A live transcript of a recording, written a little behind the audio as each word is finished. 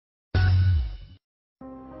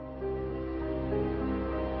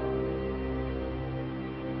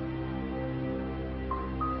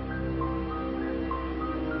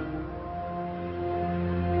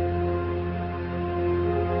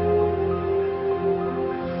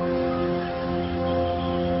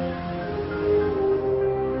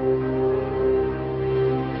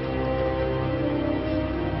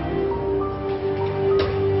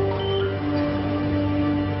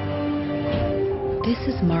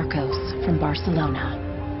Marcos from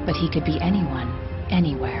Barcelona, but he could be anyone,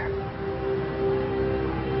 anywhere.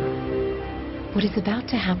 What is about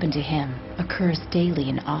to happen to him occurs daily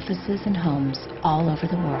in offices and homes all over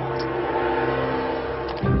the world.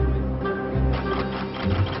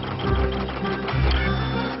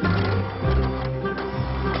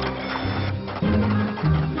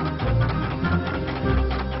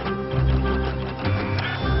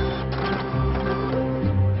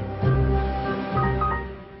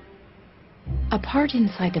 A part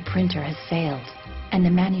inside the printer has failed, and the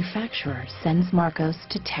manufacturer sends Marcos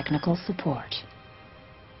to technical support.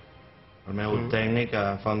 El meu tècnic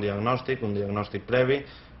fa un diagnòstic previ,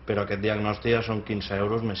 pero aquest diagnòstic ja són 15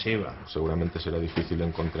 euros més IVA. Seguramente será difícil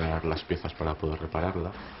encontrar las piezas para poder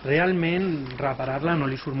repararla. Realment, reparar-la no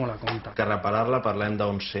li surt molt a compte. Que reparar-la parlem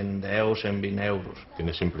d'uns 110, 120 euros.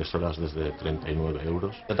 Tienes impresoras desde 39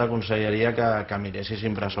 euros. Jo t'aconsellaria que miressis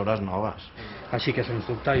impressores noves. Així que, sens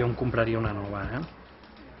dubte, jo em compraria una nova,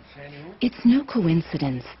 It's no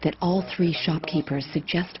coincidence that all three shopkeepers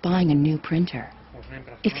suggest buying a new printer.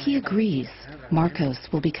 If he agrees, Marcos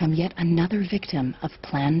will become yet another victim of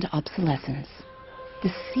planned obsolescence,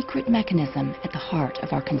 the secret mechanism at the heart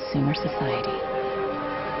of our consumer society.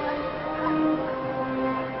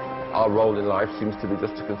 Our role in life seems to be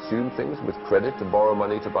just to consume things with credit, to borrow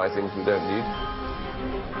money to buy things we don't need.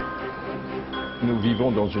 Nous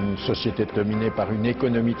vivons dans une société dominée par une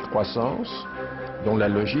économie de croissance dont la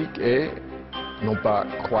logique est non pas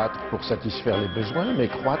croître pour satisfaire les besoins, mais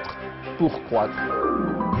croître pour croître.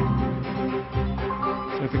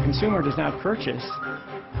 So if the consumer does not purchase,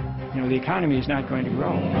 the economy is not going to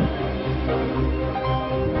grow.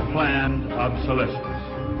 Planned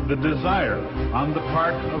obsolescence. The desire on the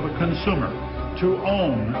part of a consumer to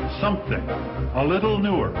own something a little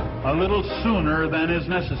newer, a little sooner than is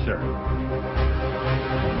necessary.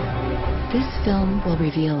 This film will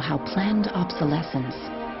reveal how planned obsolescence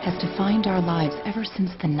has defined our lives ever since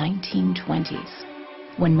the 1920s,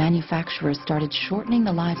 when manufacturers started shortening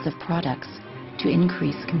the lives of products to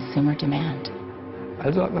increase consumer demand.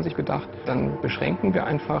 Also hat man sich gedacht, dann beschränken wir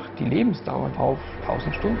einfach die Lebensdauer auf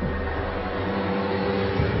 1000 Stunden.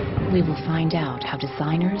 We will find out how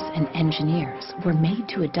designers and engineers were made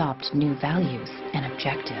to adopt new values and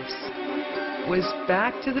objectives. Was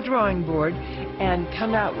back to the drawing board and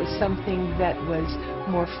come out with something that was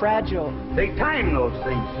more fragile. They time those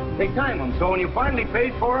things. They time them. So when you finally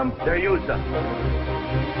pay for them, they're used up.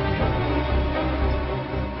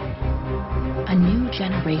 A new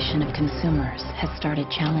generation of consumers has started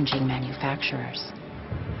challenging manufacturers.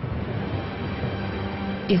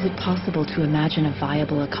 Is it possible to imagine a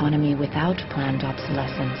viable economy without planned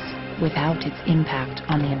obsolescence, without its impact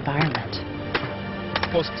on the environment?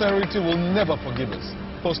 Posterity will never forgive us.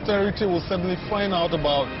 Posterity will suddenly find out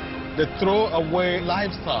about the throwaway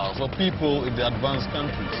lifestyles of people in the advanced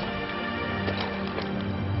countries.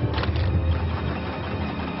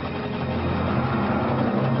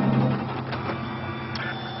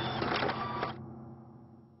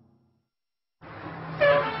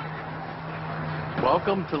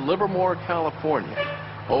 Welcome to Livermore, California,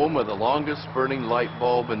 home of the longest burning light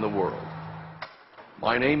bulb in the world.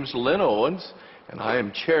 My name's Lynn Owens, and I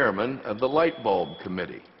am chairman of the Light Bulb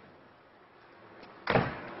Committee.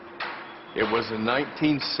 It was in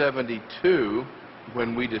 1972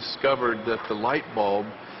 when we discovered that the light bulb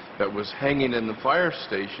that was hanging in the fire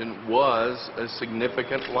station was a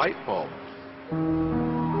significant light bulb.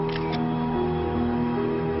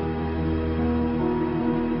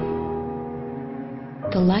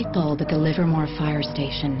 The light bulb at the Livermore fire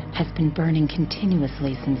station has been burning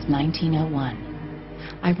continuously since 1901.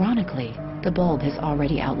 Ironically, the bulb has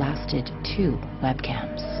already outlasted 2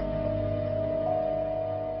 webcams.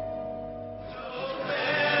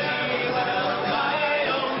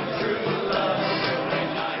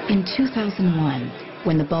 In 2001,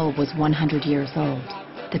 when the bulb was 100 years old,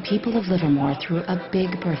 the people of Livermore threw a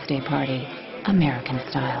big birthday party, American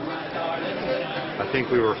style. I think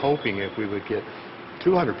we were hoping if we would get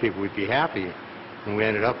 200 people, we'd be happy, and we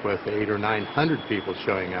ended up with 800 or 900 people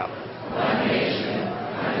showing up. One nation,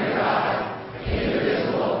 under God,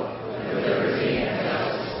 indivisible, with liberty and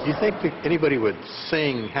justice. Do you think that anybody would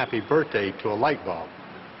sing happy birthday to a light bulb?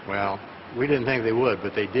 Well, we didn't think they would,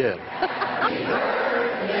 but they did. Happy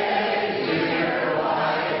birthday, dear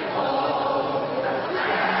light bulb.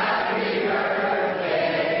 Happy birthday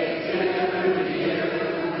to you.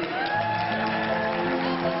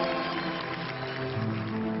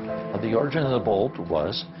 The origin of the bulb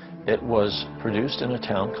was, it was produced in a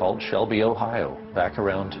town called Shelby, Ohio, back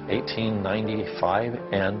around 1895,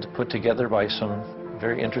 and put together by some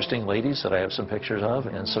very interesting ladies that I have some pictures of,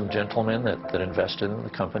 and some gentlemen that invested in the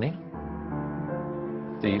company.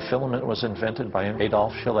 The filament was invented by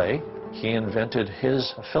Adolphe Chaillet. He invented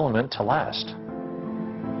his filament to last.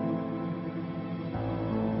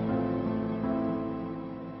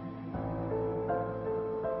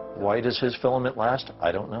 Why does his filament last?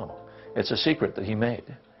 I don't know. It's a secret that he made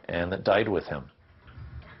and that died with him.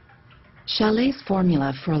 Chaillet's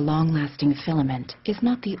formula for a long-lasting filament is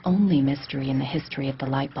not the only mystery in the history of the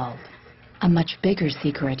light bulb. A much bigger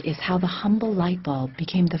secret is how the humble light bulb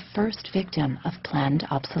became the first victim of planned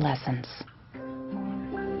obsolescence.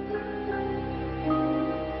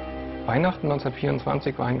 Weihnachten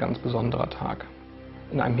 1924 war ein ganz besonderer Tag.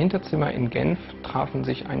 In einem Hinterzimmer in Genf trafen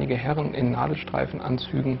sich einige Herren in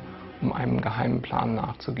Nadelstreifenanzügen, um einem geheimen Plan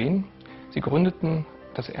nachzugehen. Sie gründeten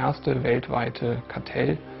das erste weltweite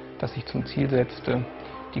Kartell, das sich zum Ziel setzte,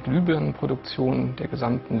 die Glühbirnenproduktion der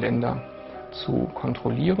gesamten Länder zu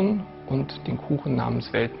kontrollieren und den Kuchen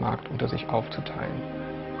namens Weltmarkt unter sich aufzuteilen.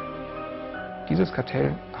 Dieses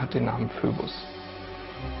Kartell hat den Namen Phoebus.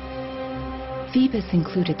 Phoebus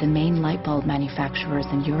included the main light bulb manufacturers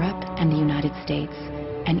in Europe and the United States,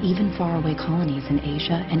 and even faraway colonies in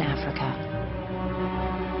Asia and Africa.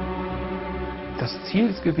 Das Ziel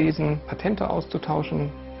ist gewesen, Patente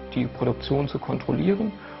auszutauschen, die Produktion zu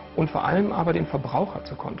kontrollieren und vor allem aber den Verbraucher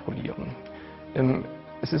zu kontrollieren.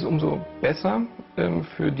 Es ist umso besser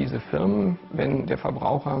für diese Firmen, wenn der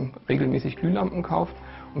Verbraucher regelmäßig Glühlampen kauft,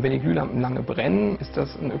 und wenn die Glühlampen lange brennen, ist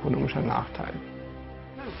das ein ökonomischer Nachteil.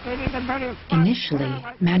 Initially,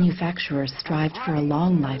 manufacturers strived for a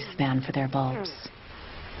long lifespan for their bulbs.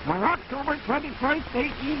 On October 21st,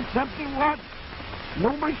 1871,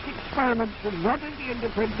 numerous experiments resulted in the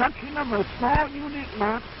production of a small unit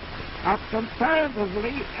lamp of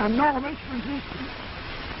comparatively enormous resistance.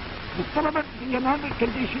 The filament being under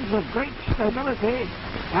conditions of great stability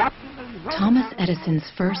after the... Thomas Edison's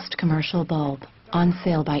first commercial bulb, on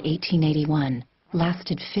sale by 1881,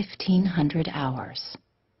 lasted 1,500 hours.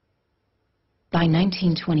 By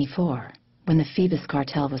 1924, when the Phoebus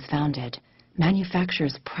cartel was founded,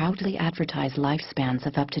 manufacturers proudly advertised lifespans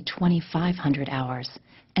of up to 2,500 hours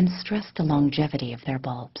and stressed the longevity of their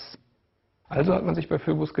bulbs. Also hat man sich bei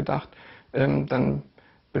Phoebus gedacht, dann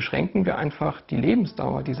beschränken wir einfach die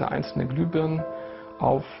Lebensdauer dieser einzelnen Glühbirnen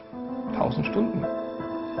auf 1000 Stunden.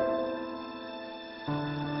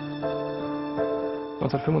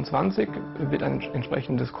 1925 wird ein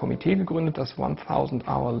entsprechendes Komitee gegründet, das 1000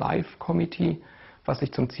 Hour Life Committee, was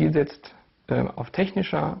sich zum Ziel setzt, auf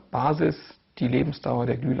technischer Basis die Lebensdauer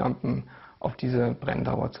der Glühlampen auf diese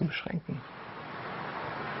Brenndauer zu beschränken.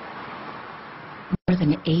 More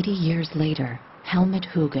than 80 years later, Helmut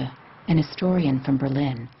Hüge, an historian from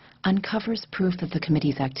Berlin, uncovers proof of the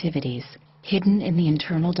committee's activities hidden in the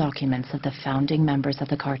internal documents of the founding members of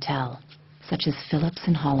the cartel, such as Philips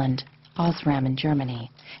in Holland, Osram in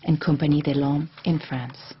Germany, and Compagnie des Lampes in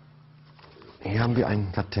France. Hier haben wir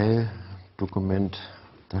ein Kartelldokument,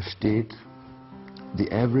 da steht: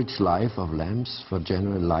 The average life of lamps for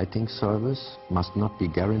general lighting service must not be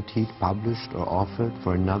guaranteed, published or offered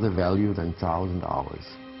for another value than 1,000 hours.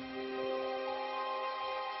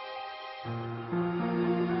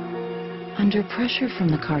 Under pressure from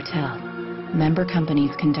the cartel, member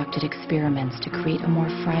companies conducted experiments to create a more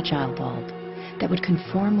fragile bulb that would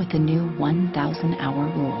conform with the new 1,000-hour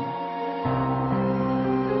rule.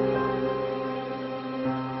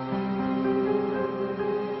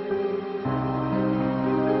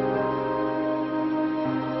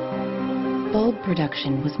 Bulb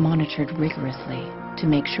production was monitored rigorously to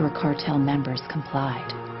make sure cartel members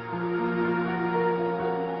complied.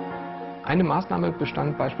 Eine Maßnahme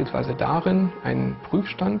bestand beispielsweise darin, einen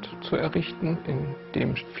Prüfstand zu errichten, in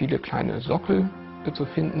dem viele kleine Sockel zu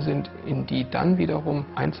finden sind, in die dann wiederum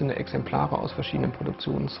einzelne Exemplare aus verschiedenen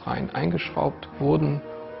Produktionsreihen eingeschraubt wurden,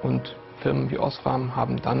 und Firmen wie Osram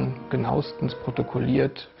haben dann genauestens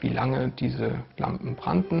protokolliert, wie lange diese Lampen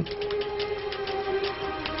brannten.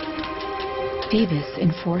 Phoebus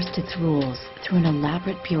enforced its rules through an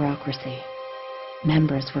elaborate bureaucracy.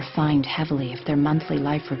 Members were fined heavily if their monthly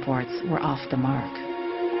life reports were off the mark.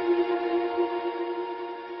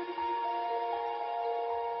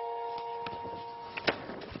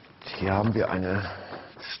 Hier haben wir eine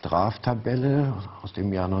Straftabelle aus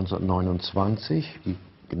dem Jahr 1929, die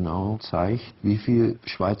genau zeigt, wie viel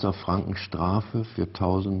Schweizer Franken Strafe für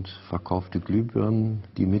 1000 verkaufte Glühbirnen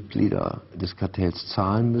die Mitglieder des Kartells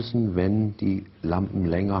zahlen müssen, wenn die Lampen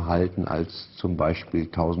länger halten als zum Beispiel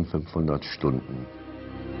 1500 Stunden.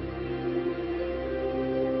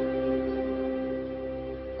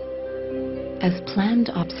 As planned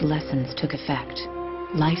obsolescence took effect,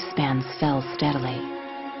 lifespans fell steadily.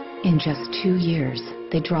 In just 2 years,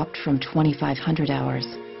 they dropped from 2,500 hours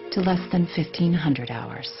to less than 1,500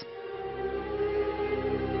 hours.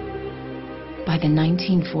 By the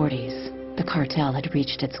 1940s, the cartel had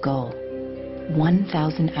reached its goal.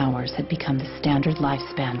 1,000 hours had become the standard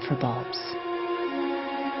lifespan for bulbs.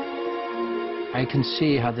 I can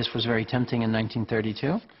see how this was very tempting in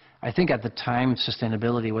 1932. I think at the time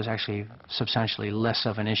sustainability was actually substantially less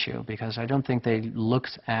of an issue, because I don't think they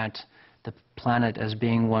looked at the planet as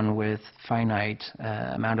being one with finite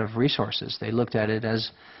amount of resources. They looked at it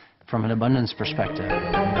as from an abundance perspective.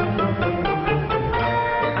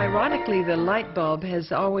 Ironically, the light bulb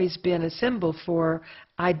has always been a symbol for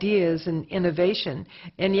ideas and innovation,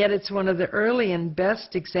 and yet it's one of the early and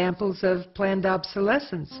best examples of planned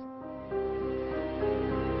obsolescence.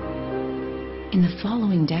 In the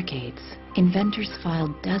following decades, inventors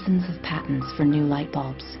filed dozens of patents for new light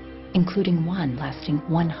bulbs, including one lasting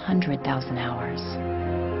 100,000 hours.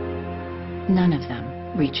 None of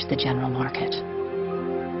them reached the general market.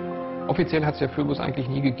 Offiziell hat es ja Phöbus eigentlich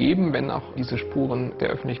nie gegeben, wenn auch diese Spuren der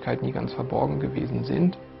Öffentlichkeit nie ganz verborgen gewesen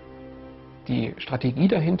sind. Die Strategie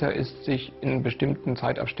dahinter ist, sich in bestimmten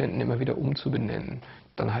Zeitabständen immer wieder umzubenennen.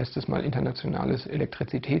 Dann heißt es mal internationales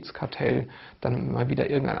Elektrizitätskartell, dann mal wieder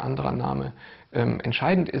irgendein anderer Name.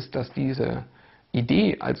 Entscheidend ist, dass diese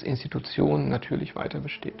Idee als Institution natürlich weiter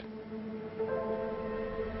besteht.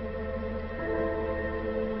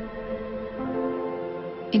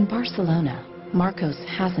 In Barcelona, Marcos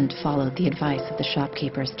hasn't followed the advice of the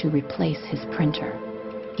shopkeepers to replace his printer.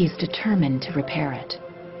 He's determined to repair it,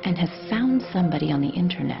 and has found somebody on the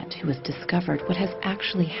internet who has discovered what has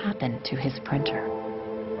actually happened to his printer.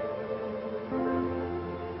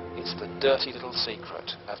 It's the dirty little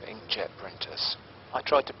secret of inkjet printers. I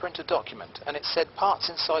tried to print a document and it said parts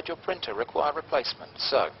inside your printer require replacement,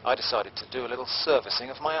 so I decided to do a little servicing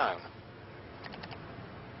of my own.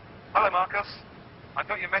 Hello, Marcos. I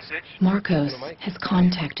got your message. Marcos has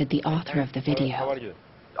contacted the author of the video. How are you?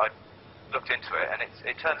 I looked into it, and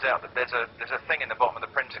it turns out that there's a thing in the bottom of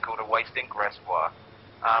the printer called a waste ink reservoir.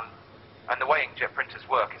 And the way inkjet printers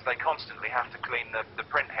work is they constantly have to clean the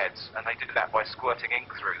print heads, and they do that by squirting ink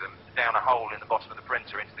through them down a hole in the bottom of the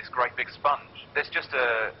printer into this great big sponge. There's just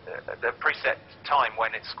a preset time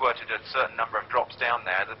when it's squirted a certain number of drops down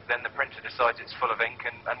there, then the printer decides it's full of ink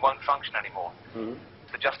and won't function anymore.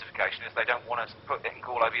 The justification is they don't want us to put ink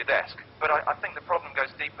all over your desk. But I think the problem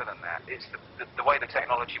goes deeper than that. It's the way the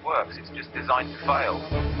technology works. It's just designed to fail.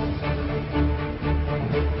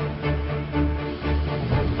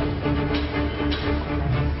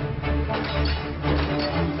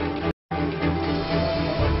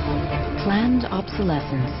 Planned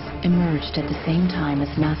obsolescence emerged at the same time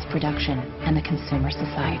as mass production and the consumer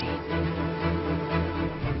society.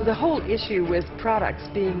 The whole issue with products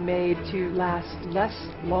being made to last less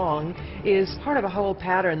long is part of a whole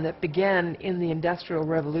pattern that began in the Industrial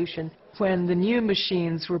Revolution, when the new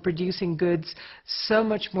machines were producing goods so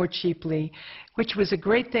much more cheaply, which was a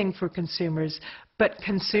great thing for consumers, but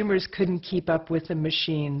consumers couldn't keep up with the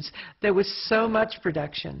machines. There was so much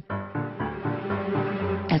production.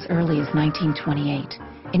 As early as 1928,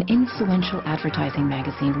 an influential advertising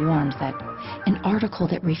magazine warned that an article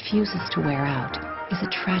that refuses to wear out is a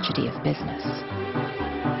tragedy of business.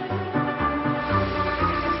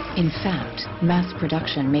 In fact, mass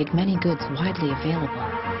production made many goods widely available.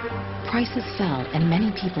 Prices fell and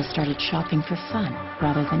many people started shopping for fun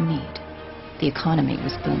rather than need. The economy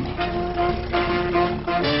was booming.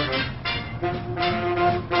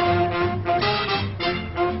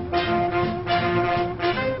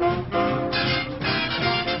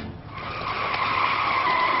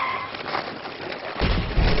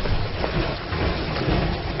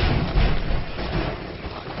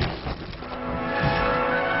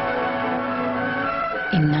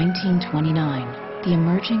 In 1929, the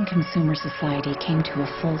emerging consumer society came to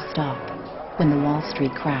a full stop when the Wall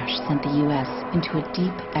Street crash sent the U.S. into a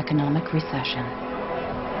deep economic recession.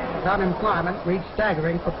 Unemployment reached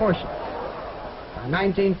staggering proportions. By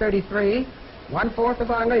 1933, 1/4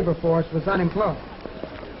 of our labor force was unemployed.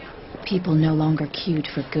 People no longer queued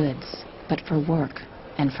for goods, but for work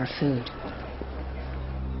and for food.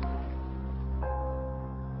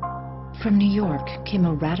 From New York came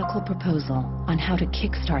a radical proposal on how to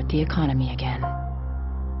kickstart the economy again.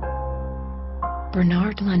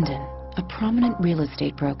 Bernard London, a prominent real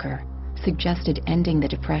estate broker, suggested ending the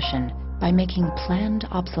Depression by making planned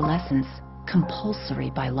obsolescence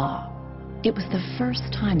compulsory by law. It was the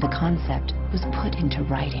first time the concept was put into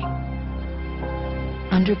writing.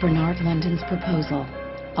 Under Bernard London's proposal,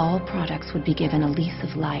 All products would be given a lease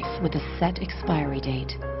of life with a set expiry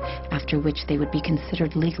date, after which they would be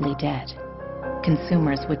considered legally dead.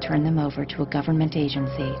 Consumers would turn them over to a government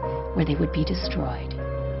agency where they would be destroyed.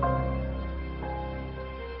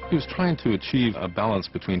 He was trying to achieve a balance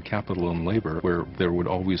between capital and labor where there would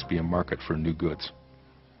always be a market for new goods.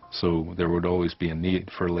 So there would always be a need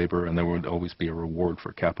for labor and there would always be a reward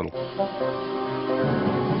for capital.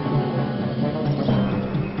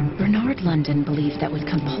 Bernard London believed that with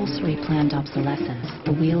compulsory planned obsolescence,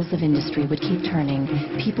 the wheels of industry would keep turning,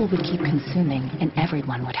 people would keep consuming, and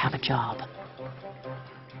everyone would have a job.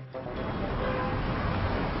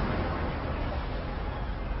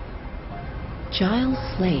 Giles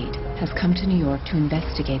Slade has come to New York to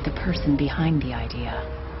investigate the person behind the idea.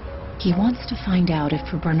 He wants to find out if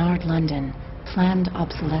for Bernard London, planned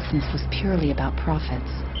obsolescence was purely about profits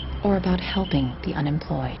or about helping the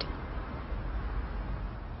unemployed.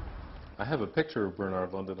 I have a picture of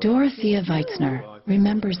Bernard London. Dorothea Weitzner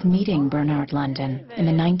remembers meeting Bernard London in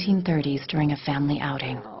the 1930s during a family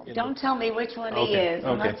outing. Don't tell me which one he is.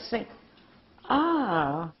 Okay. Let's see.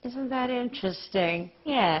 Ah, isn't that interesting?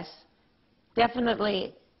 Yes.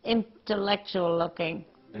 Definitely intellectual looking.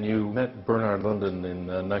 And you met Bernard London in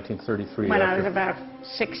 1933. When I was about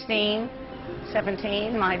 16,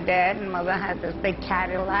 17, my dad and mother had this big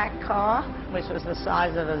Cadillac car, which was the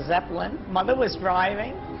size of a Zeppelin. Mother was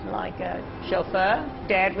driving like a chauffeur.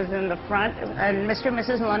 Dad was in the front, and Mr. and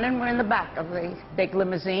Mrs. London were in the back of the big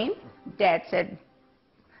limousine. Dad said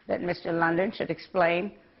that Mr. London should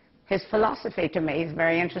explain his philosophy to me. He's a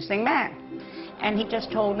very interesting man. And he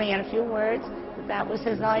just told me in a few words that that was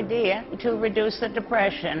his idea to reduce the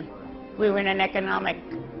Depression. We were in an economic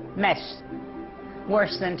mess,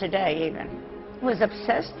 worse than today even. He was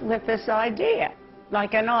obsessed with this idea,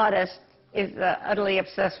 like an artist is utterly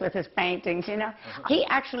obsessed with his paintings, you know. He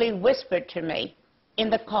actually whispered to me in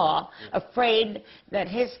the car, afraid that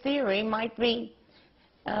his theory might be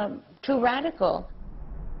too radical.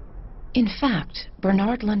 In fact,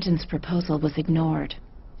 Bernard London's proposal was ignored,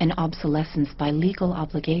 and obsolescence by legal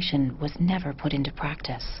obligation was never put into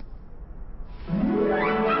practice. 20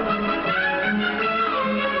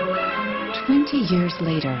 years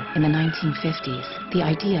later, in the 1950s, the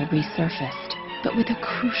idea resurfaced, but with a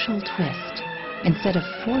crucial twist. Instead of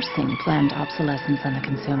forcing planned obsolescence on the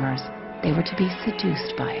consumers, they were to be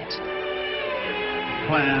seduced by it.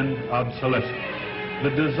 Planned obsolescence. The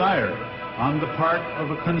desire on the part of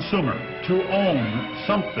a consumer to own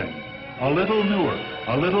something a little newer,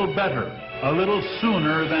 a little better, a little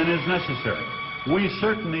sooner than is necessary. We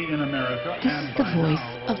certainly in America... This is the voice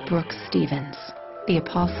of Brooks Stevens, the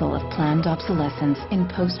apostle of planned obsolescence in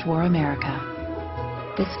post-war America.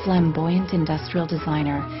 This flamboyant industrial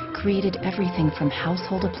designer created everything from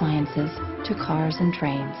household appliances to cars and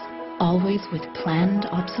trains, always with planned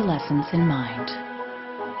obsolescence in mind.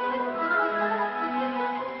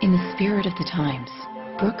 In the spirit of the times,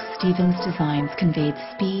 Brooks Stevens' designs conveyed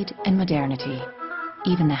speed and modernity.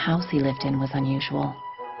 Even the house he lived in was unusual.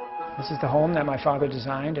 This is the home that my father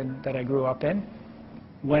designed and that I grew up in.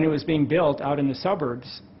 When it was being built out in the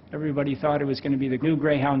suburbs, everybody thought it was going to be the new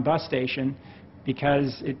Greyhound bus station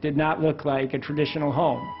because it did not look like a traditional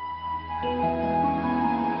home.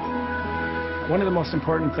 One of the most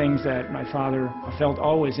important things that my father felt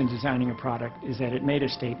always in designing a product is that it made a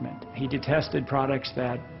statement. He detested products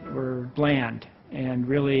that were bland and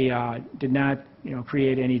really did not,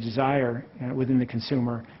 create any desire within the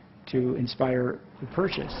consumer to inspire the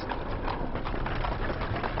purchase.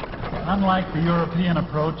 Unlike the European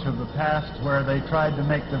approach of the past where they tried to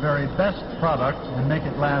make the very best product and make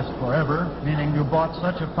it last forever, meaning you bought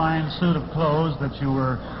such a fine suit of clothes that you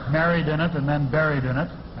were married in it and then buried in it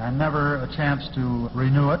and never a chance to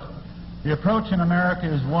renew it. The approach in America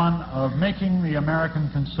is one of making the American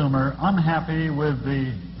consumer unhappy with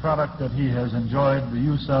the product that he has enjoyed the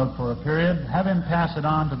use of for a period, have him pass it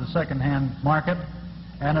on to the second-hand market,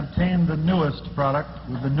 and obtain the newest product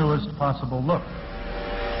with the newest possible look.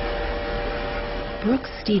 Brooks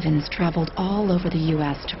Stevens traveled all over the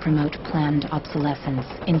U.S. to promote planned obsolescence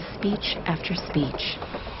in speech after speech.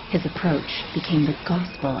 His approach became the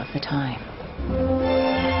gospel of the time.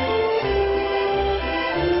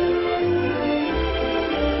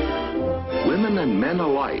 Women and men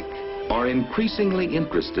alike are increasingly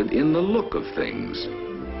interested in the look of things.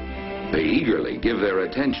 They eagerly give their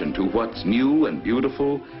attention to what's new and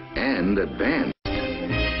beautiful and advanced.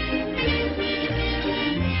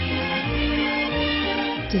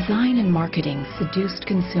 Design and marketing seduced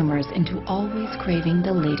consumers into always craving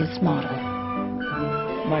the latest model.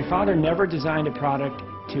 My father never designed a product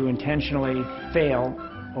to intentionally fail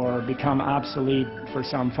or become obsolete for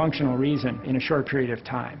some functional reason in a short period of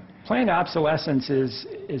time. Planned obsolescence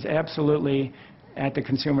is absolutely at the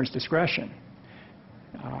consumer's discretion.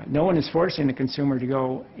 No one is forcing the consumer to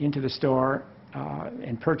go into the store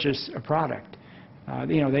and purchase a product.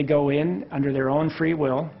 They go in under their own free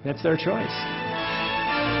will. That's their choice.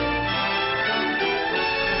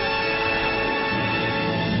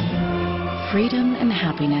 Freedom and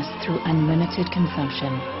happiness through unlimited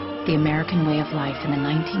consumption. The American way of life in the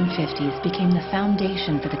 1950s became the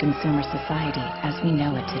foundation for the consumer society as we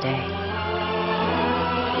know it today.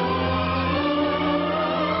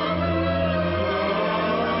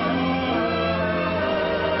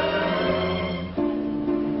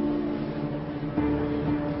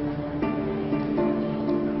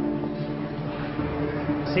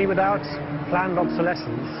 See, without planned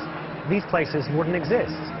obsolescence, these places wouldn't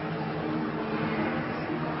exist.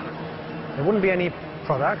 There wouldn't be any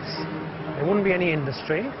products, there wouldn't be any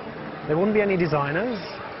industry, there wouldn't be any designers,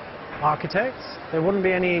 architects, there wouldn't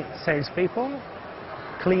be any salespeople,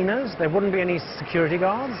 cleaners, there wouldn't be any security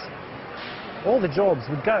guards. All the jobs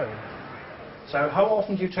would go. So how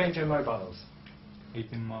often do you change your mobiles?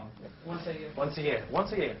 18 months. Once a year. Once a year.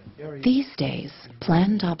 Once a year. These days,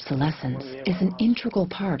 planned obsolescence is an integral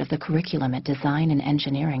part of the curriculum at design and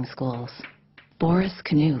engineering schools. Boris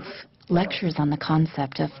Knuth lectures on the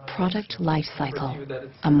concept of product life cycle,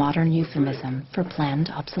 a modern euphemism for planned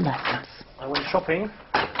obsolescence. I went shopping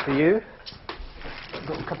for you. I've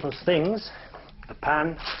got a couple of things. A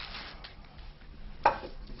pan,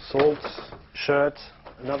 salt, shirt,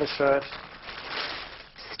 another shirt.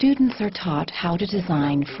 Students are taught how to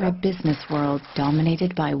design for a business world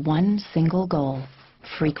dominated by one single goal: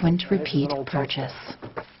 frequent repeat purchase.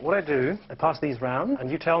 What I do, I pass these round, and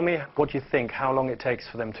you tell me what you think, how long it takes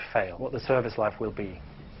for them to fail, what the service life will be.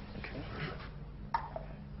 Okay.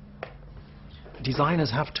 Designers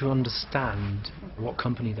have to understand what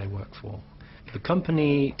company they work for. The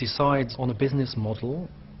company decides on a business model,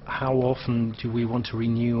 how often do we want to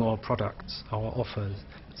renew our products, our offers.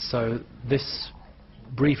 So this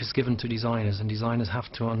brief is given to designers, and designers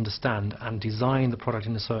have to understand and design the product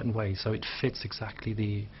in a certain way so it fits exactly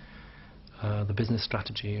the business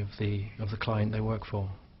strategy of the client they work for.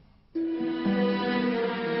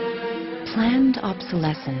 Planned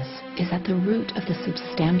obsolescence is at the root of the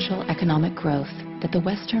substantial economic growth that the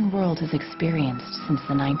Western world has experienced since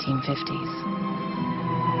the 1950s.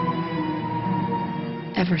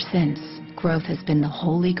 Ever since, growth has been the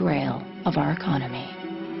holy grail of our economy.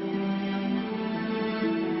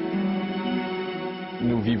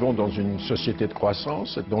 Nous vivons dans une société de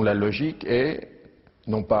croissance dont la logique est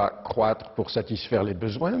non pas croître pour satisfaire les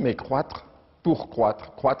besoins, mais croître pour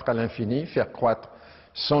croître, croître à l'infini, faire croître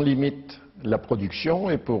sans limite la production,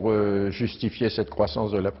 et pour justifier cette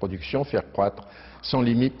croissance de la production, faire croître sans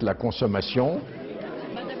limite la consommation.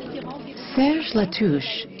 Serge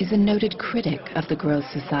Latouche is a noted critic of the growth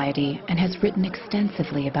society and has written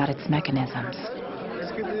extensively about its mechanisms.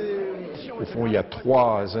 Au fond, il y a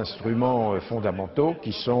trois instruments fondamentaux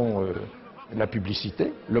qui sont la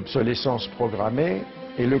publicité, l'obsolescence programmée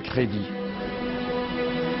et le crédit.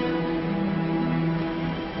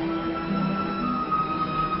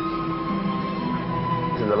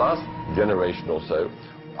 In the last generation or so,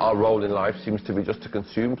 our role in life seems to be just to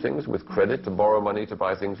consume things with credit, to borrow money to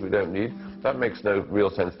buy things we don't need. That makes no real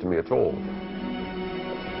sense to me at all.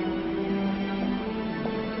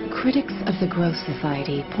 Critics of the growth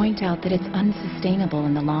society point out that it's unsustainable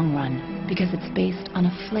in the long run because it's based on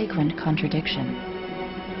a flagrant contradiction.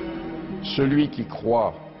 Celui qui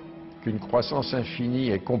croit qu'une croissance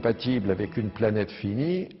infinie est compatible avec une planète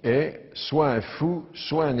finie est soit un fou,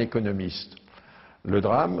 soit un économiste. Le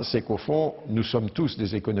drame, c'est qu'au fond, nous sommes tous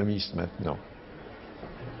des économistes maintenant.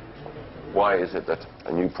 Why is it that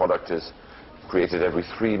a new product is created every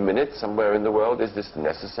 3 minutes somewhere in the world? Is this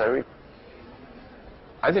necessary?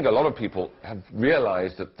 I think a lot of people have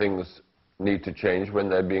realized that things need to change when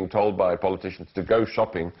they're being told by politicians to go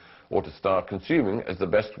shopping or to start consuming as the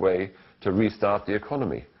best way to restart the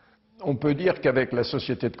economy. On peut dire qu'avec la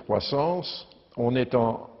société de croissance, on est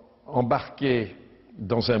embarqué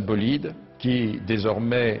dans un bolide qui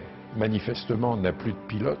désormais manifestement n'a plus de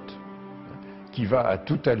pilote, qui va à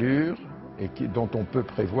toute allure et dont on peut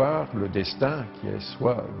prévoir le destin, qui est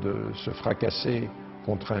soit de se fracasser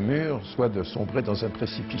contre un mur, soit de sombrer dans un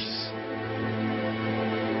précipice.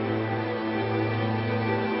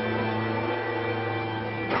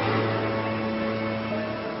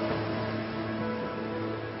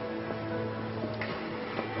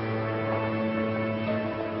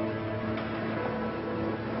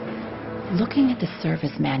 Looking at the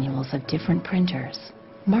service manuals of different printers,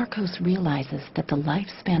 Marcos realizes that the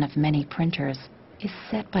lifespan of many printers is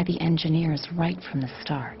set by the engineers right from the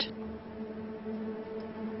start.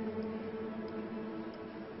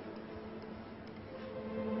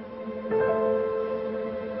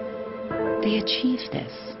 They achieve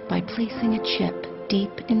this by placing a chip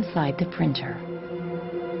deep inside the printer.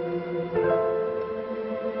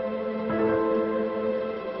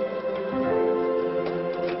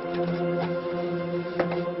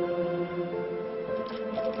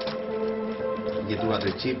 Hi he trobat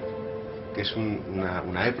el xip, que és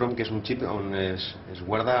una EEPROM, que és un xip on es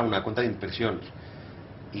guarda una compta d'impressions.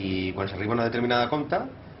 I quan s'arriba a una determinada compta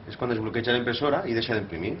és quan es bloqueja la impressora i deixa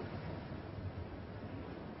d'imprimir.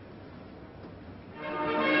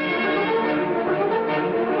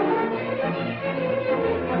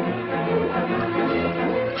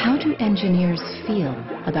 How do engineers feel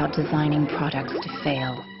about designing products to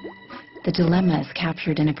fail? The dilemma is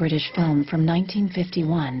captured in a British film from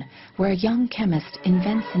 1951, where a young chemist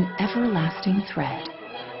invents an everlasting thread.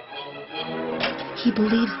 He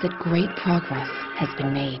believes that great progress has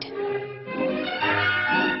been made.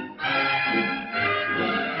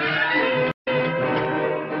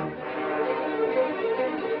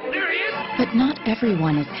 But not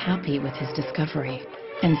everyone is happy with his discovery,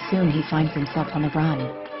 and soon he finds himself on the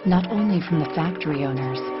run, not only from the factory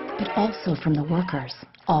owners, but also from the workers,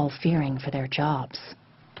 all fearing for their jobs.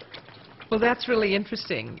 Well, that's really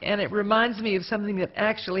interesting, and it reminds me of something that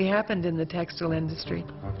actually happened in the textile industry.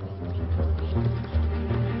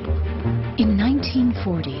 In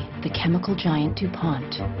 1940, the chemical giant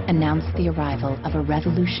DuPont announced the arrival of a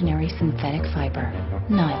revolutionary synthetic fiber,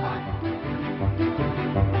 nylon.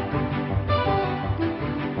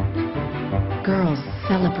 Girls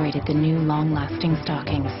celebrated the new long-lasting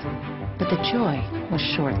stockings, but the joy was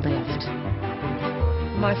short-lived.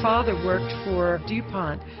 My father worked for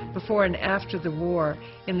DuPont before and after the war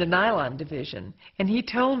in the nylon division, and he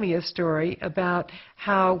told me a story about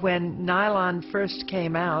how when nylon first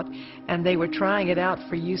came out and they were trying it out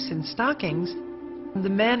for use in stockings, the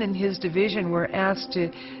men in his division were asked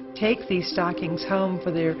to take these stockings home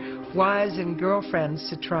for their wives and girlfriends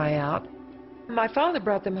to try out. My father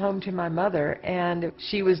brought them home to my mother, and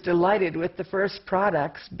she was delighted with the first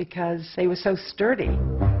products because they were so sturdy.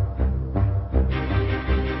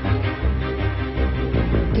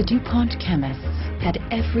 The DuPont chemists had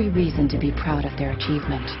every reason to be proud of their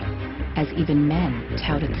achievement, as even men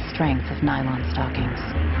touted the strength of nylon stockings.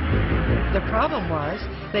 The problem was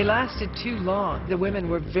they lasted too long. The women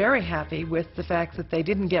were very happy with the fact that they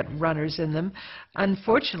didn't get runners in them.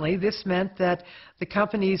 Unfortunately, this meant that the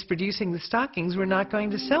companies producing the stockings were not going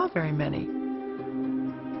to sell very many.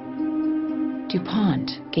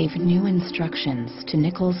 DuPont gave new instructions to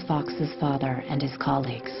Nichols Fox's father and his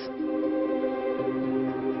colleagues.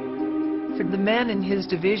 For the men in his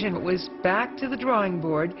division, it was back to the drawing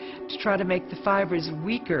board to try to make the fibers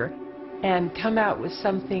weaker and come out with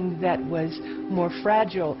something that was more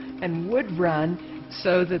fragile and would run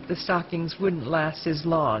so that the stockings wouldn't last as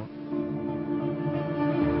long.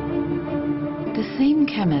 The same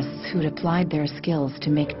chemists who'd applied their skills to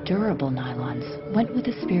make durable nylons went with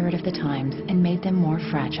the spirit of the times and made them more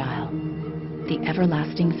fragile. The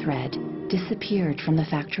everlasting thread disappeared from the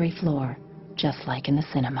factory floor, just like in the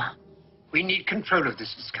cinema. We need control of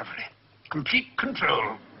this discovery. Complete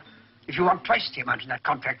control. If you want twice the amount in that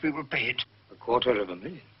contract, we will pay it.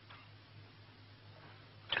 $250,000.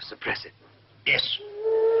 To suppress it. Yes.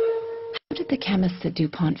 How did the chemists at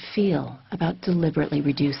DuPont feel about deliberately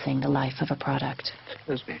reducing the life of a product?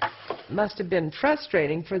 It must have been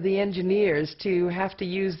frustrating for the engineers to have to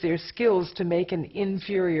use their skills to make an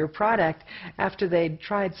inferior product after they'd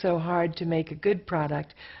tried so hard to make a good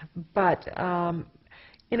product. But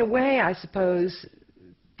in a way, I suppose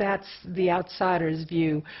that's the outsider's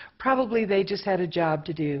view. Probably they just had a job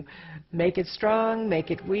to do. Make it strong,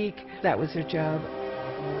 make it weak. That was their job.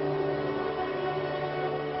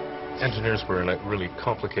 Engineers were in a really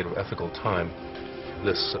complicated ethical time.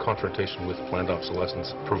 This confrontation with planned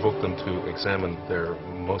obsolescence provoked them to examine their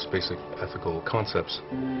most basic ethical concepts.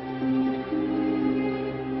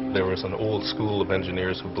 There was an old school of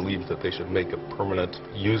engineers who believed that they should make a permanent,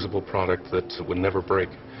 usable product that would never break.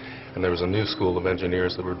 And there was a new school of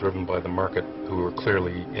engineers that were driven by the market, who were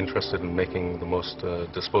clearly interested in making the most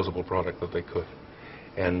disposable product that they could.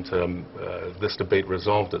 And this debate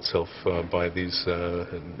resolved itself by these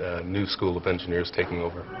new school of engineers taking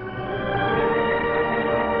over.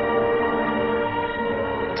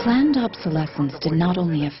 Planned obsolescence did not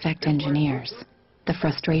only affect engineers. The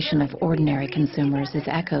frustration of ordinary consumers is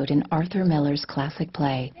echoed in Arthur Miller's classic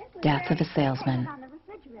play, Death of a Salesman.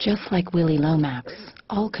 Just like Willie Lomax,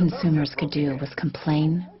 all consumers could do was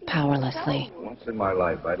complain powerlessly. Once in my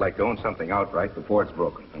life, I'd like to own something outright before it's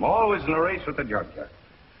broken. I'm always in a race with the junkyard.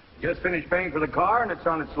 Just finished paying for the car, and it's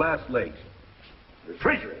on its last legs.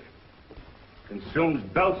 Refrigerator consumes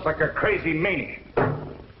belts like a crazy maniac.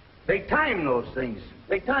 They time those things.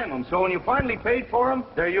 They time them, so when you finally paid for them,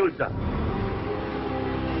 they're used up.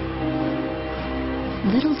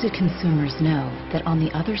 Little do consumers know that on the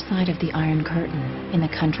other side of the Iron Curtain, in the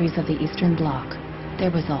countries of the Eastern Bloc, there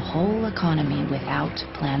was a whole economy without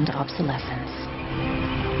planned obsolescence.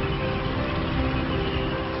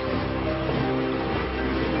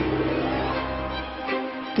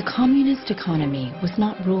 The communist economy was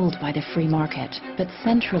not ruled by the free market, but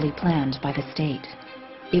centrally planned by the state.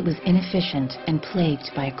 It was inefficient and plagued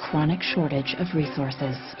by a chronic shortage of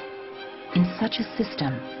resources. In such a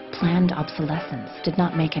system, planned obsolescence did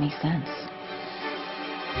not make any sense.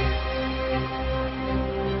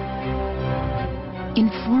 In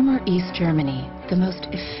former East Germany, the most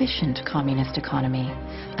efficient communist economy,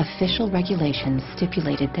 official regulations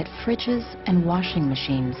stipulated that fridges and washing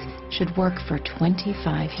machines should work for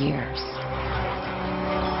 25 years.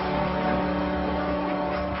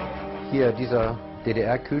 Hier dieser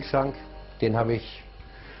DDR-Kühlschrank, den habe ich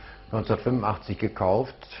 1985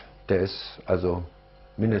 gekauft. Der ist also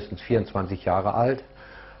mindestens 24 Jahre alt.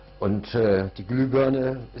 Und die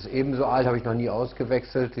Glühbirne ist ebenso alt, habe ich noch nie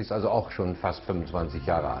ausgewechselt. Sie ist also auch schon fast 25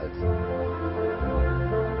 Jahre alt.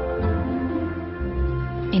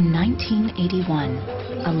 In 1981,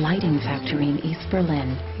 a lighting factory in East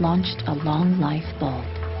Berlin launched a long-life bulb.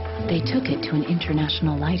 They took it to an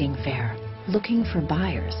international lighting fair, looking for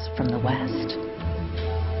buyers from the West.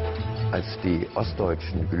 Als die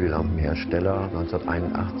ostdeutschen Glühlampenhersteller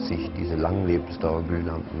 1981 diese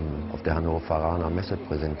Langlebensdauerglühlampen auf der Hannoveraner Messe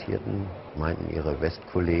präsentierten, meinten ihre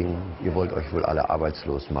Westkollegen, ihr wollt euch wohl alle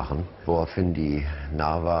arbeitslos machen. Woraufhin die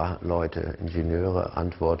NAVA-Leute, Ingenieure,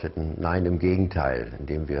 antworteten, nein, im Gegenteil,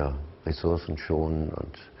 indem wir Ressourcen schonen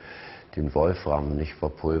und den Wolfram nicht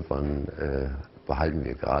verpulvern, behalten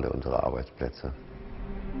wir gerade unsere Arbeitsplätze.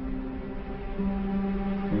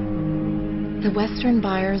 The Western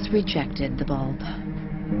buyers rejected the bulb.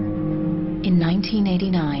 In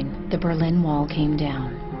 1989, the Berlin Wall came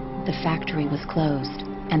down. The factory was closed,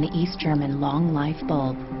 and the East German long-life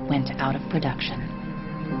bulb went out of production.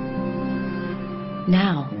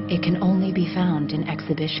 Now, it can only be found in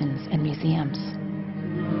exhibitions and museums.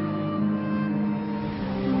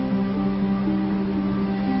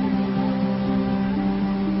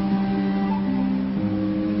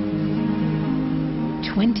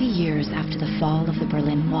 "20 years after the fall of the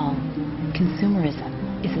Berlin Wall, consumerism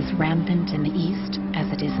is as rampant in the East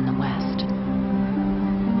as it is in the West.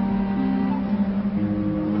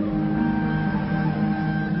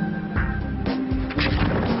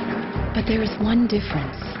 But there is one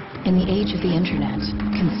difference. In the age of the Internet,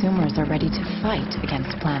 consumers are ready to fight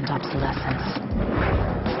against planned obsolescence.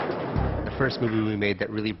 The first movie we made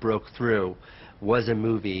that really broke through was a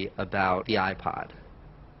movie about the iPod.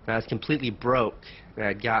 And I was completely broke. And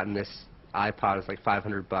I'd gotten this iPod, it was like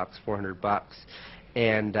 $500, $400.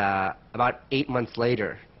 And about 8 months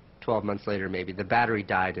later, 12 months later maybe, the battery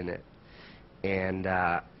died in it. And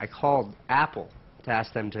I called Apple to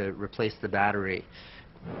ask them to replace the battery.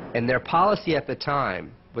 And their policy at the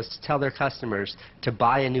time was to tell their customers to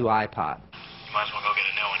buy a new iPod. You might as well go get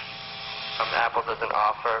a new one. Apple doesn't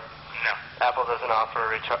offer? No. Apple doesn't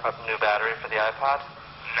offer a new battery for the iPod?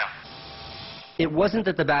 No. It wasn't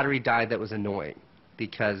that the battery died that was annoying,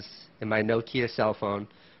 because in my Nokia cell phone,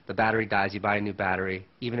 the battery dies, you buy a new battery.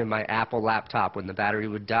 Even in my Apple laptop, when the battery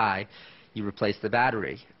would die, you replace the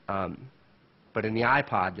battery. But in the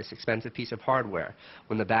iPod, this expensive piece of hardware,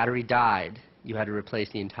 when the battery died, you had to replace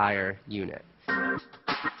the entire unit.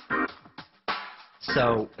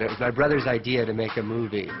 So it was my brother's idea to make a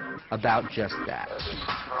movie about just that.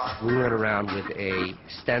 We went around with a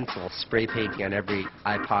stencil spray painting on every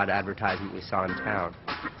iPod advertisement we saw in town.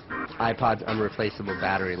 iPod's unreplaceable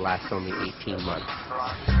battery lasts only 18 months.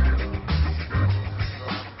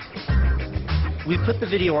 We put the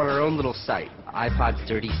video on our own little site,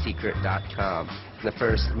 iPodsDirtySecret.com. In the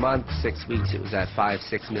first month, 6 weeks, it was at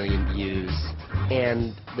 5-6 million views.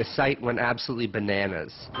 And the site went absolutely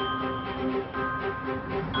bananas.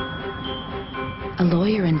 A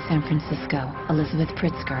lawyer in San Francisco, Elizabeth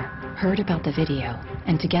Pritzker, heard about the video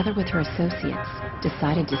and together with her associates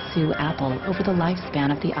decided to sue Apple over the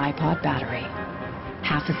lifespan of the iPod battery.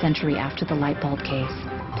 Half a century after the light bulb case,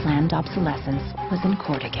 planned obsolescence was in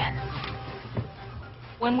court again.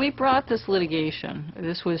 When we brought this litigation,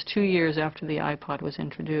 this was 2 years after the iPod was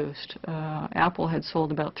introduced, Apple had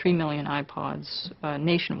sold about 3 million iPods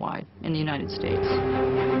nationwide in the United States.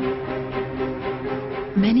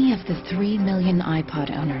 Many of the 3 million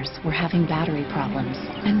iPod owners were having battery problems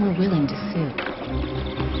and were willing to sue.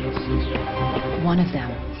 One of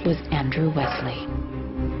them was Andrew Wesley.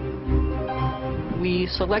 We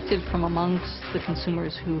selected from amongst the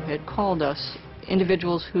consumers who had called us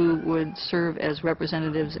individuals who would serve as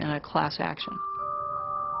representatives in a class action.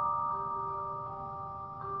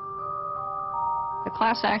 A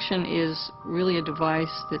class action is really a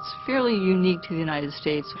device that's fairly unique to the United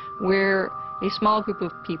States, where a small group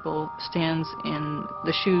of people stands in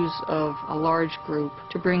the shoes of a large group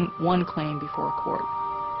to bring one claim before a court.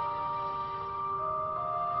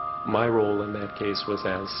 My role in that case was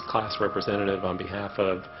as class representative on behalf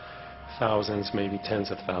of thousands, maybe tens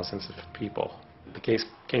of thousands of people. The case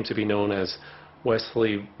came to be known as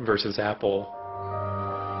Wesley versus Apple.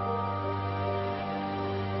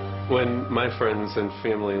 When my friends and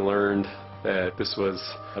family learned that this was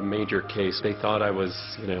a major case, they thought I was,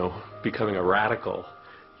 becoming a radical.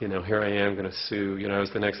 Here I am going to sue, I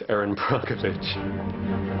was the next Erin Brockovich.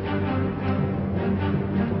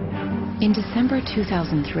 In December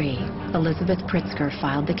 2003, Elizabeth Pritzker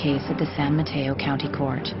filed the case at the San Mateo County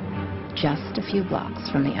Court, just a few blocks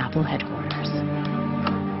from the Apple headquarters.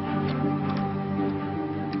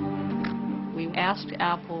 We asked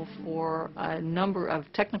Apple for a number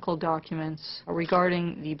of technical documents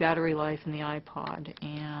regarding the battery life in the iPod,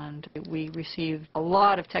 and we received a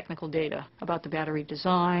lot of technical data about the battery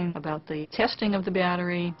design, about the testing of the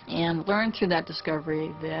battery, and learned through that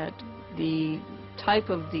discovery that the type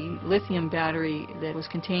of the lithium battery that was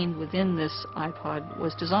contained within this iPod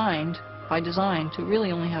was designed, by design, to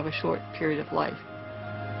really only have a short period of life.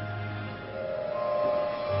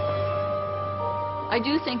 I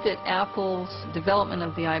do think that Apple's development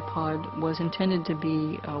of the iPod was intended to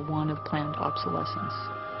be one of planned obsolescence.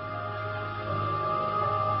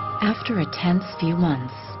 After a tense few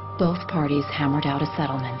months, both parties hammered out a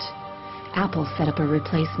settlement. Apple set up a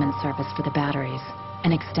replacement service for the batteries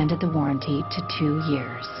and extended the warranty to 2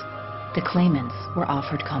 years. The claimants were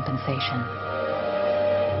offered compensation.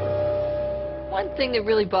 One thing that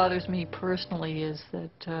really bothers me personally is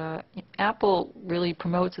that Apple really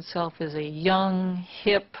promotes itself as a young,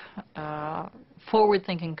 hip,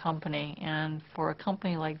 forward-thinking company, and for a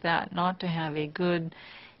company like that not to have a good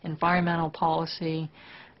environmental policy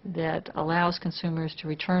that allows consumers to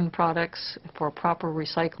return products for proper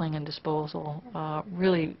recycling and disposal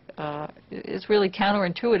really is really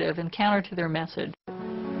counterintuitive and counter to their message.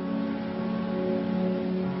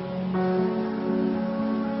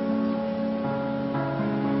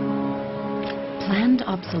 Planned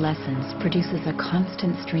obsolescence produces a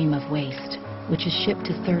constant stream of waste, which is shipped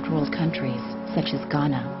to third world countries, such as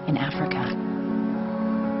Ghana in Africa.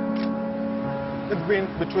 It's been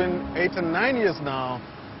between 8 and 9 years now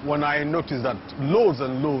when I noticed that loads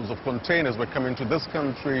and loads of containers were coming to this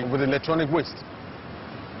country with electronic waste.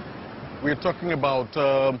 We're talking about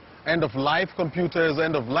end-of-life computers,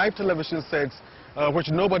 end-of-life television sets, which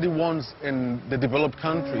nobody wants in the developed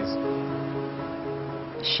countries.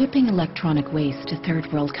 Shipping electronic waste to third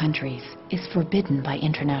world countries is forbidden by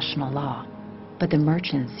international law, but the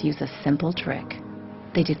merchants use a simple trick.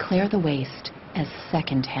 They declare the waste as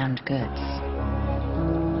second-hand goods.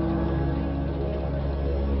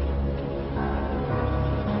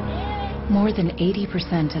 More than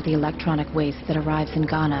 80% of the electronic waste that arrives in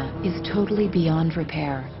Ghana is totally beyond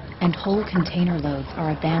repair, and whole container loads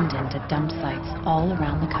are abandoned at dump sites all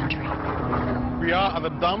around the country. We are at the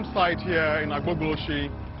dump site here in Agbogloshi.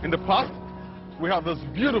 In the past, we have this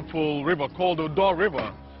beautiful river called the Odo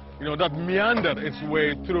River, that meandered its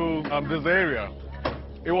way through this area.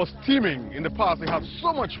 It was teeming in the past. It had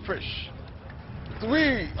so much fish.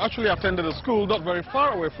 We actually attended a school not very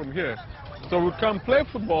far away from here. So we'd come play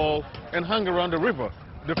football and hang around the river.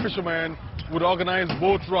 The fishermen would organize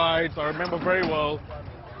boat rides, I remember very well.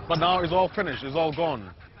 But now it's all finished, it's all gone.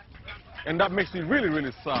 And that makes me really,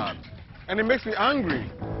 really sad. And it makes me angry.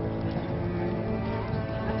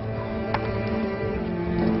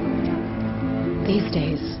 These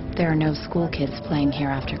days, there are no school kids playing here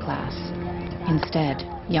after class. Instead,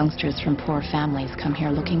 youngsters from poor families come here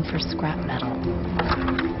looking for scrap metal.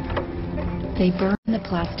 They burn the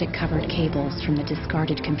plastic-covered cables from the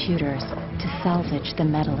discarded computers to salvage the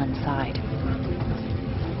metal inside.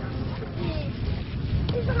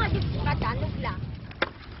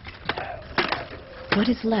 What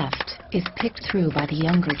is left is picked through by the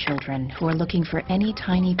younger children who are looking for any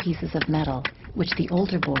tiny pieces of metal which the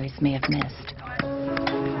older boys may have missed.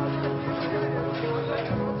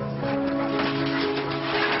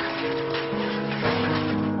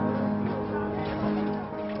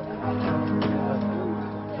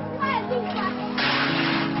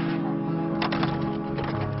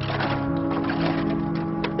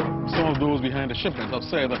 some of those behind the shipments have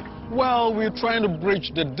said that, well, we're trying to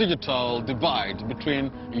bridge the digital divide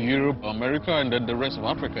between Europe, America, and then the rest of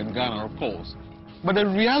Africa and Ghana, of course. But the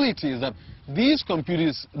reality is that these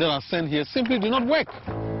computers that are sent here simply do not work.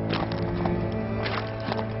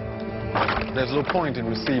 There's no point in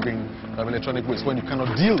receiving electronic waste when you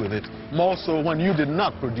cannot deal with it, more so when you did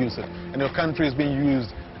not produce it and your country is being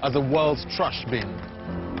used as the world's trash bin.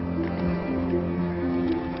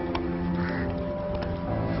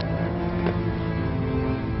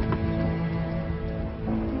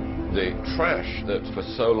 The trash that for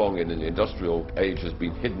so long in the industrial age has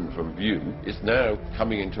been hidden from view is now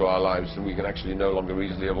coming into our lives and we can actually no longer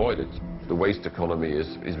easily avoid it. The waste economy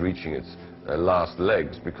is reaching its last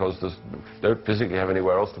legs because they don't physically have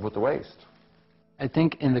anywhere else to put the waste. I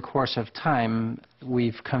think in the course of time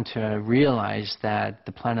we've come to realize that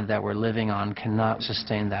the planet that we're living on cannot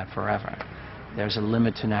sustain that forever. There's a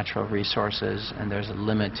limit to natural resources and there's a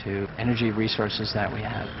limit to energy resources that we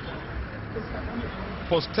have.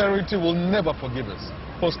 Posterity will never forgive us.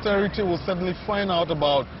 Posterity will certainly find out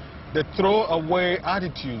about the throwaway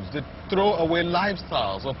attitudes, the throwaway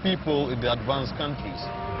lifestyles of people in the advanced countries.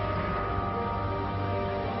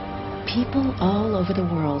 People all over the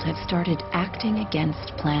world have started acting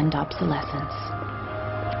against planned obsolescence.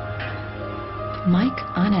 Mike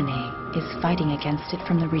Anane is fighting against it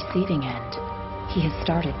from the receiving end. He has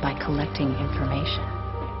started by collecting information.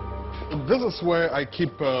 This is where I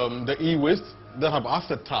keep the e-waste that have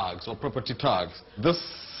asset tags or property tags. This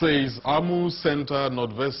says Amu Center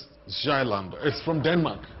Nordvest Zeeland. It's from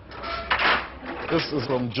Denmark. This is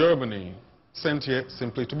from Germany, sent here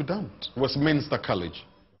simply to be dumped. Westminster College.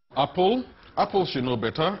 Apple should know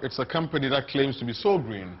better. It's a company that claims to be so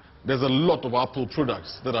green. There's a lot of Apple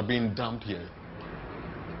products that are being dumped here.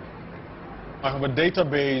 I have a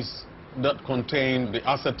database that contain the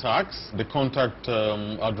asset tags, the contact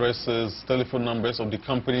addresses, telephone numbers of the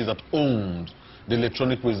companies that owned the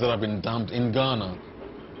electronic waste that have been dumped in Ghana.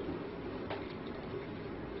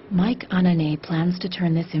 Mike Anane plans to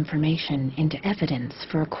turn this information into evidence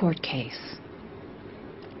for a court case.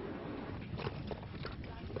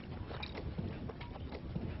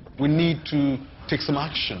 We need to take some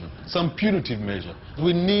action, some punitive measure.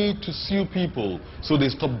 We need to sue people so they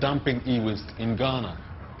stop dumping e-waste in Ghana.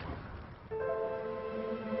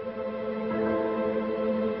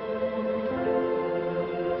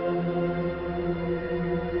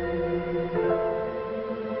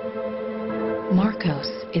 Marcos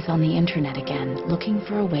is on the internet again, looking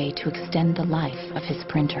for a way to extend the life of his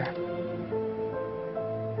printer.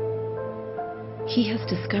 He has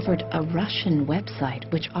discovered a Russian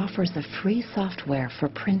website which offers a free software for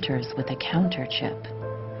printers with a counter chip.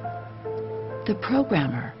 The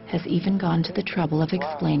programmer has even gone to the trouble of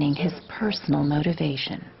explaining his personal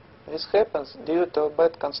motivation. This happens due to a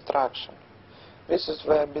bad construction. This is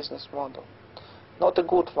their business model. Not a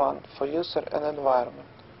good one for user and environment.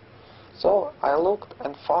 So I looked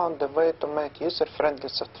and found a way to make user-friendly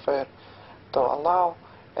software to allow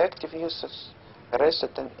active users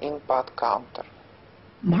reset an in-path counter.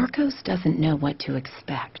 Marcos doesn't know what to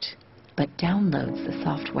expect, but downloads the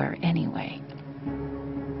software anyway.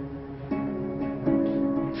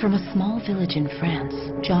 From a small village in France,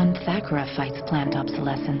 John Thackeray fights planned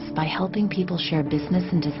obsolescence by helping people share business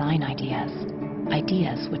and design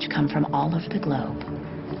ideas which come from all over the globe.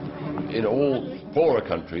 In all poorer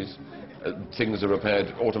countries, things are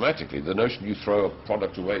repaired automatically. The notion you throw a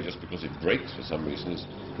product away just because it breaks for some reason is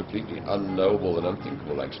completely unknowable and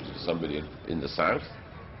unthinkable, actually, to somebody in the south.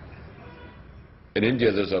 In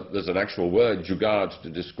India, there's an actual word, jugaad, to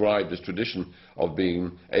describe this tradition of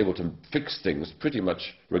being able to fix things pretty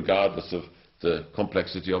much regardless of the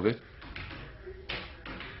complexity of it.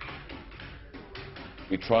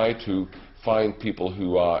 We try to find people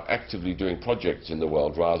who are actively doing projects in the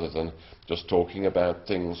world rather than just talking about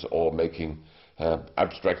things or making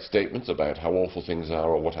abstract statements about how awful things are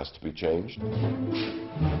or what has to be changed.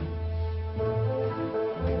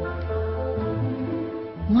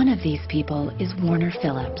 One of these people is Warner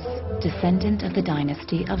Phillips, descendant of the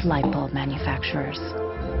dynasty of light bulb manufacturers.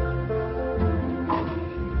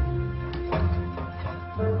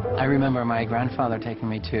 I remember my grandfather taking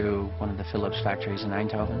me to one of the Philips factories in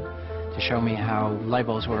Eindhoven to show me how light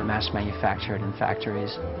bulbs were mass manufactured in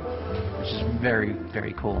factories, which is very,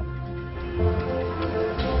 very cool.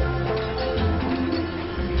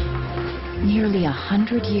 Nearly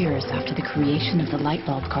 100 years after the creation of the light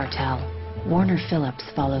bulb cartel, Warner Phillips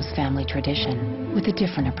follows family tradition with a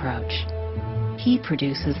different approach. He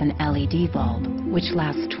produces an LED bulb which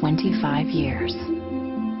lasts 25 years.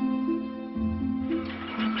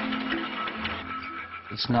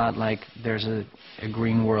 It's not like there's a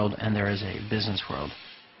green world and there is a business world.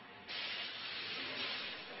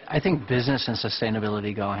 I think business and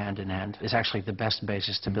sustainability go hand in hand. It's actually the best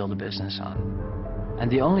basis to build a business on.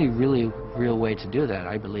 And the only really real way to do that,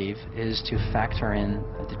 I believe, is to factor in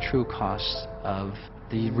the true costs of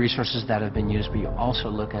the resources that have been used, but you also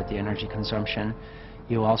look at the energy consumption,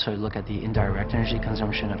 you also look at the indirect energy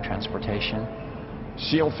consumption of transportation.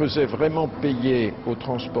 Si on faisait vraiment payer aux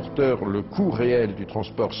transporteurs le coût réel du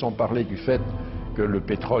transport, sans parler du fait que le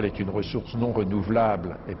pétrole est une ressource non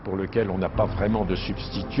renouvelable et pour lequel on n'a pas vraiment de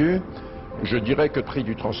substitut, je dirais que le prix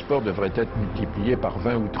du transport devrait être multiplié par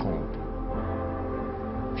 20 ou 30.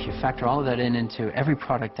 If you factor all of that into every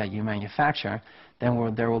product that you manufacture,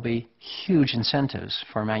 then there will be huge incentives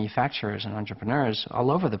for manufacturers and entrepreneurs all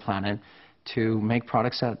over the planet to make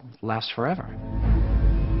products that last forever.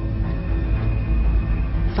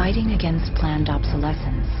 Fighting against planned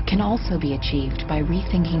obsolescence can also be achieved by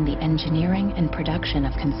rethinking the engineering and production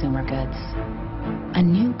of consumer goods. A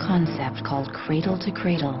new concept called cradle to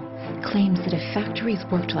cradle claims that if factories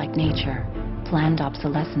worked like nature, planned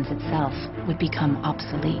obsolescence itself would become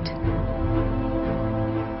obsolete.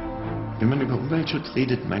 Wenn man über Umweltschutz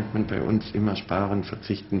redet, meint man bei uns immer sparen,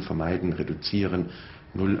 verzichten, vermeiden, reduzieren,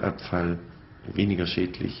 Nullabfall, weniger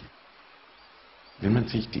schädlich. Wenn man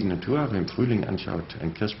sich die Natur aber im Frühling anschaut,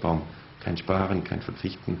 ein Kirschbaum, kein Sparen, kein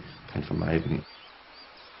Verzichten, kein Vermeiden.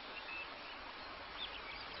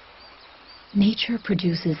 Nature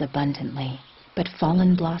produces abundantly, but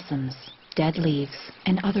fallen blossoms, dead leaves,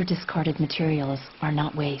 and other discarded materials are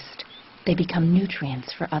not waste. They become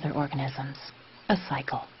nutrients for other organisms. A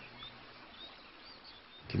cycle.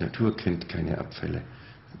 Die Natur kennt keine Abfälle,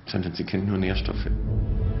 sondern sie kennt nur Nährstoffe.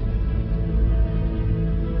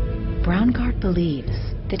 Braungart believes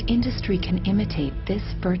that industry can imitate this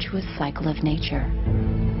virtuous cycle of nature.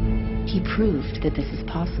 He proved that this is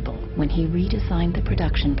possible when he redesigned the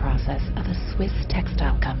production process of a Swiss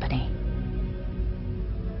textile company.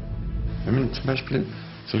 Wenn man zum Beispiel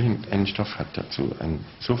einen Stoff hat, dazu ein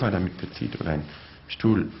Sofa damit bezieht oder einen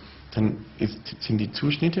Stuhl, dann sind die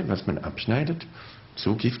Zuschnitte, was man abschneidet,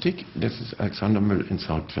 so giftig, dass es als Sondermüll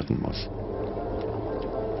entsorgt werden muss.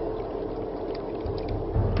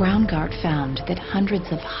 Braungart found that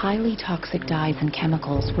hundreds of highly toxic dyes and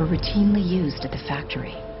chemicals were routinely used at the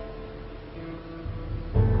factory.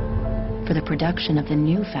 For the production of the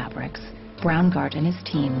new fabrics, Braungart and his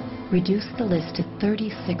team reduced the list to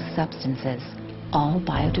 36 substances, all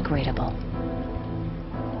biodegradable.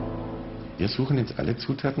 Wir suchen jetzt alle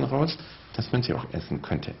Zutaten raus, dass man sie auch essen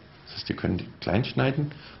könnte. Das heißt, Sie können die klein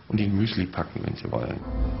schneiden und in Müsli packen, wenn Sie wollen.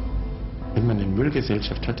 Wenn man eine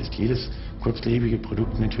Müllgesellschaft hat, ist jedes kurzlebige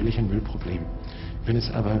Produkt natürlich ein Müllproblem. Wenn es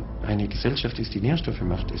aber eine Gesellschaft ist, die Nährstoffe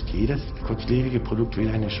macht, ist jedes kurzlebige Produkt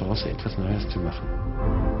wieder eine Chance, etwas Neues zu machen.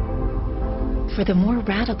 For the more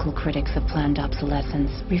radical critics of planned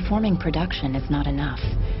obsolescence, reforming production is not enough.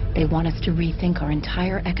 They want us to rethink our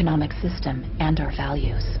entire economic system and our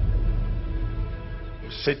values.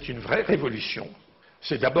 C'est une vraie révolution.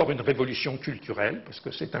 C'est d'abord une révolution culturelle, parce que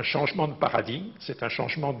c'est un changement de paradigme, c'est un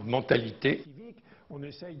changement de mentalité.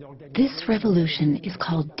 This revolution is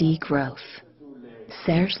called degrowth.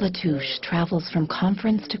 Serge Latouche travels from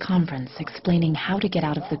conference to conference explaining how to get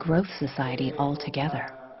out of the growth society altogether.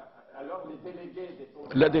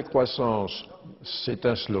 La décroissance, c'est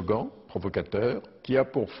un slogan provocateur qui a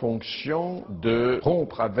pour fonction de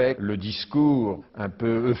rompre avec le discours un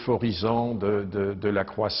peu euphorisant de la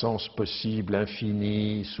croissance possible,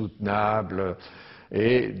 infinie, soutenable,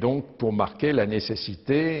 et donc pour marquer la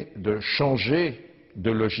nécessité de changer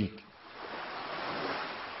de logique.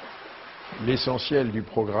 L'essentiel du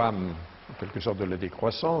programme, en quelque sorte de la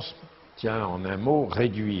décroissance, tient en un mot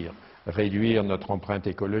réduire. Réduire notre empreinte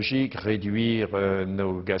écologique, réduire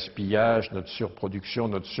nos gaspillages, notre surproduction,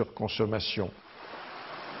 notre surconsommation.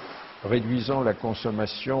 Réduisant la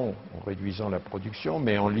consommation, en réduisant la production,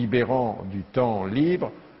 mais en libérant du temps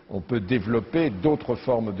libre, on peut développer d'autres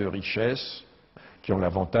formes de richesse qui ont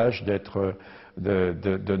l'avantage de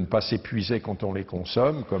ne pas s'épuiser quand on les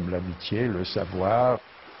consomme, comme l'amitié, le savoir.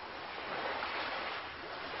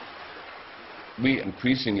 We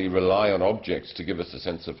increasingly rely on objects to give us a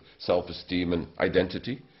sense of self-esteem and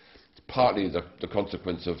identity. It's partly the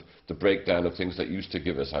consequence of the breakdown of things that used to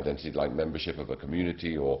give us identity, like membership of a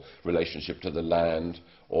community or relationship to the land,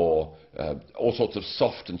 or all sorts of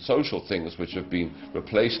soft and social things which have been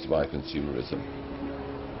replaced by consumerism.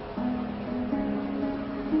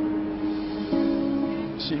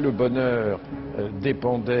 Si le bonheur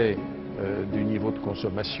dépendait du niveau de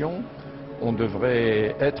consommation, on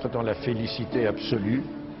devrait être dans la félicité absolue,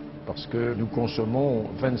 parce que nous consommons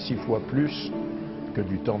 26 fois plus que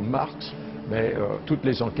du temps de Marx, mais toutes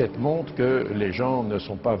les enquêtes montrent que les gens ne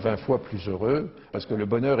sont pas 20 fois plus heureux, parce que le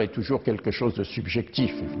bonheur est toujours quelque chose de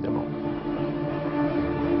subjectif, évidemment.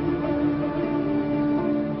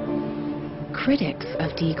 Critics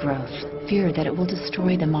of degrowth fear that it will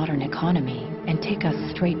destroy the modern economy and take us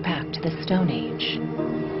straight back to the Stone Age.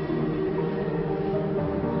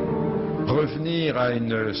 Revenir à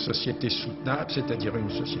une société soutenable, c'est-à-dire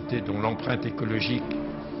une société dont l'empreinte écologique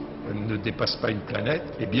ne dépasse pas une planète,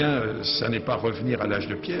 eh bien, ça n'est pas revenir à l'âge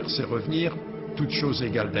de pierre, c'est revenir, toutes choses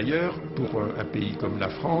égales d'ailleurs, pour un pays comme la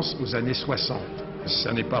France, aux années 60.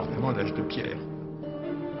 Ça n'est pas vraiment l'âge de pierre.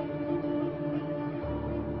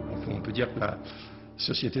 On peut dire que la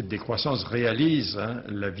société de décroissance réalise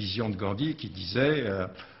la vision de Gandhi qui disait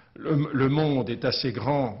le monde est assez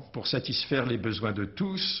grand pour satisfaire les besoins de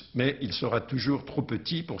tous, mais il sera toujours trop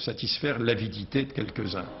petit pour satisfaire l'avidité de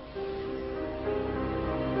quelques-uns.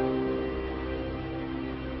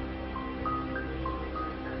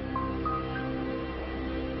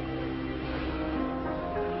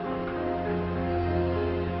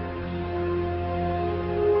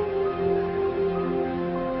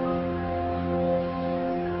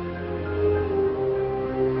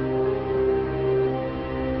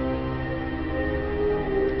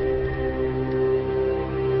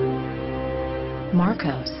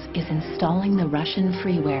 Marcos is installing the Russian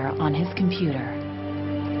freeware on his computer.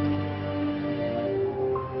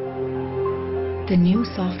 The new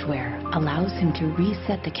software allows him to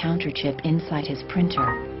reset the counter chip inside his printer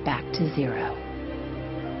back to 0.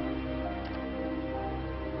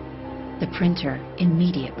 The printer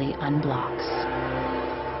immediately unblocks.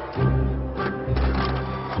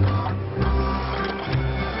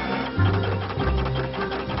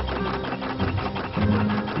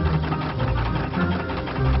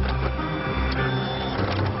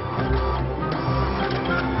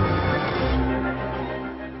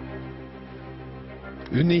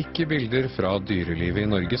 Unike bilder fra dyrelivet i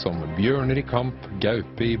Norge som bjørner i kamp,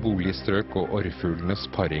 gaupe i boligstrøk og orrfuglenes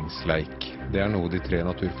paringsleik. Det er noe de tre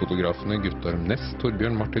naturfotografene Guttorm Næss,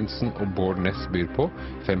 Torbjørn Martinsen og Bård Næss byr på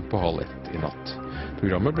 1:05 i natt.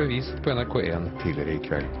 Programmet ble vist på NRK1 tidligere i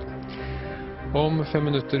kveld. Om 5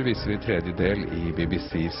 minutter viser vi tredje del i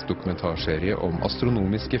BBCs dokumentarserie om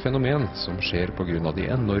astronomiske fenomen som skjer på grunn av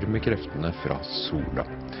de enorme kreftene fra sola.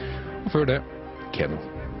 Og før det,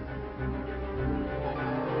 Keno.